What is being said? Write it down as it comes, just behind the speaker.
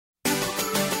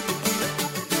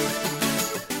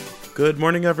Good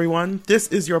morning, everyone. This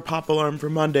is your Pop Alarm for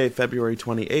Monday, February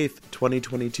 28th,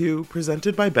 2022,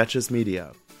 presented by Betches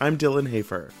Media. I'm Dylan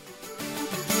Hafer.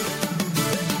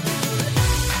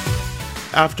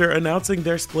 After announcing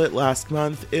their split last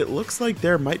month, it looks like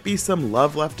there might be some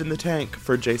love left in the tank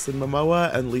for Jason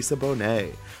Momoa and Lisa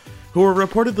Bonet, who are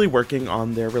reportedly working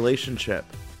on their relationship.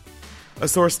 A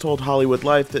source told Hollywood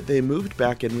Life that they moved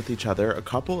back in with each other a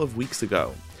couple of weeks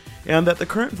ago, and that the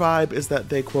current vibe is that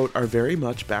they, quote, are very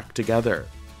much back together.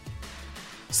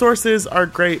 Sources are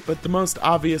great, but the most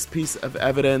obvious piece of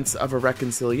evidence of a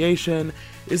reconciliation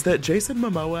is that Jason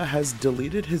Momoa has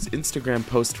deleted his Instagram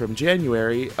post from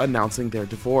January announcing their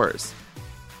divorce.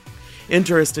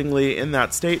 Interestingly, in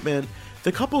that statement,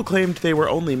 the couple claimed they were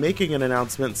only making an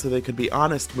announcement so they could be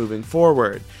honest moving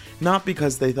forward, not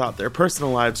because they thought their personal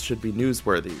lives should be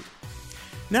newsworthy.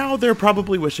 Now they're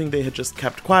probably wishing they had just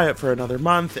kept quiet for another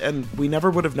month, and we never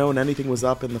would have known anything was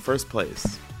up in the first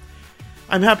place.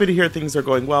 I'm happy to hear things are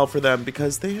going well for them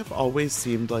because they have always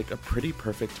seemed like a pretty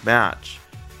perfect match.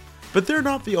 But they're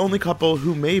not the only couple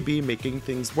who may be making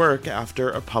things work after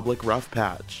a public rough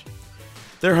patch.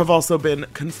 There have also been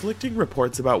conflicting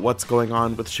reports about what's going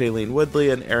on with Shailene Woodley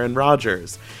and Aaron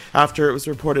Rodgers, after it was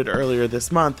reported earlier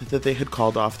this month that they had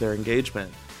called off their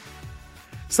engagement.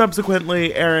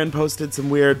 Subsequently, Aaron posted some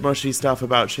weird, mushy stuff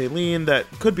about Shailene that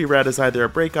could be read as either a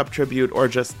breakup tribute or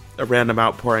just a random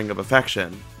outpouring of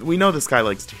affection. We know this guy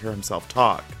likes to hear himself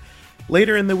talk.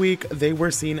 Later in the week, they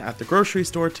were seen at the grocery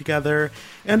store together,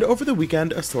 and over the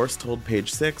weekend, a source told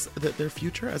Page Six that their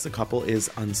future as a couple is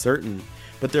uncertain,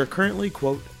 but they're currently,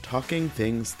 quote, talking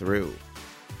things through.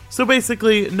 So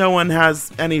basically, no one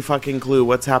has any fucking clue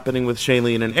what's happening with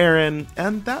Shailene and Aaron,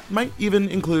 and that might even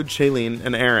include Shailene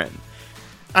and Aaron.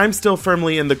 I'm still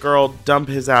firmly in the girl dump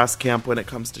his ass camp when it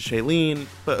comes to Shailene,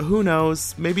 but who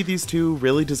knows, maybe these two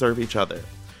really deserve each other.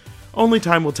 Only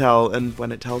time will tell, and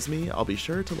when it tells me, I'll be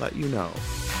sure to let you know.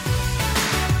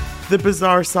 The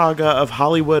bizarre saga of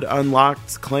Hollywood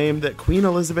Unlocked's claim that Queen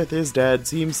Elizabeth is dead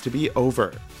seems to be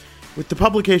over, with the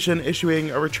publication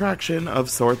issuing a retraction of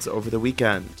sorts over the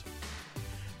weekend.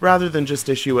 Rather than just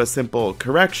issue a simple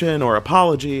correction or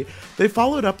apology, they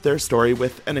followed up their story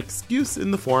with an excuse in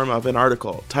the form of an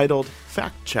article titled,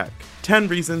 Fact Check: 10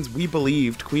 Reasons We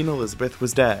Believed Queen Elizabeth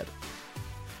Was Dead.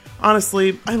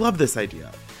 Honestly, I love this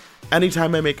idea.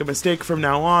 Anytime I make a mistake from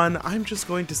now on, I'm just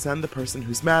going to send the person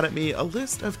who's mad at me a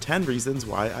list of 10 reasons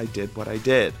why I did what I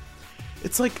did.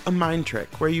 It's like a mind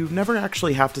trick where you never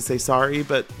actually have to say sorry,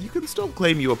 but you can still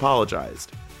claim you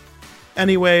apologized.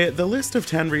 Anyway, the list of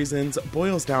 10 reasons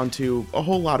boils down to a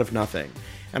whole lot of nothing,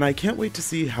 and I can't wait to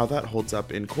see how that holds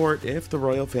up in court if the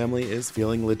royal family is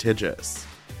feeling litigious.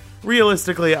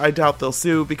 Realistically, I doubt they'll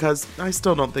sue because I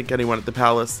still don't think anyone at the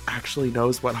palace actually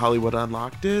knows what Hollywood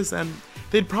Unlocked is, and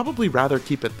they'd probably rather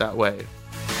keep it that way.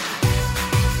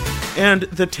 And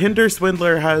The Tinder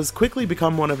Swindler has quickly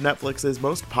become one of Netflix's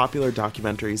most popular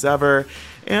documentaries ever,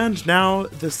 and now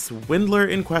the swindler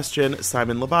in question,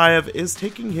 Simon Leviev, is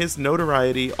taking his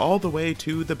notoriety all the way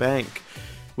to the bank,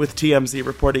 with TMZ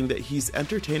reporting that he's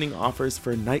entertaining offers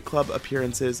for nightclub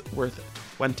appearances worth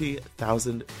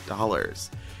 $20,000.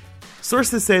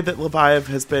 Sources say that Leviev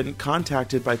has been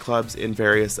contacted by clubs in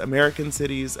various American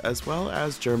cities, as well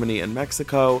as Germany and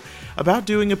Mexico, about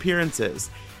doing appearances,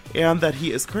 and that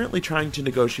he is currently trying to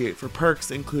negotiate for perks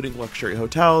including luxury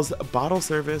hotels, bottle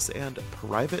service, and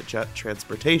private jet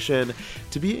transportation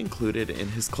to be included in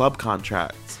his club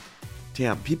contracts.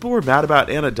 Damn, people were mad about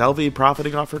Anna Delvey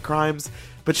profiting off her crimes,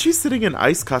 but she's sitting in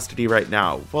ICE custody right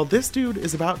now, while this dude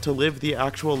is about to live the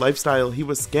actual lifestyle he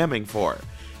was scamming for.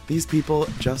 These people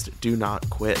just do not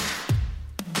quit.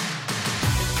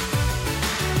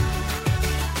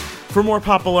 For more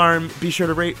Pop Alarm, be sure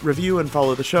to rate, review, and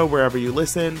follow the show wherever you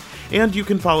listen, and you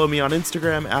can follow me on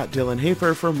Instagram at Dylan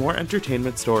Hafer for more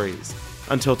entertainment stories.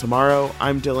 Until tomorrow,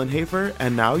 I'm Dylan Hafer,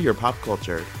 and now your pop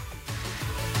culture.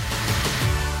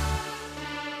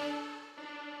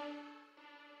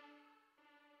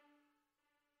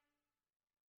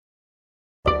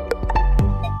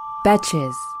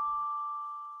 Betches.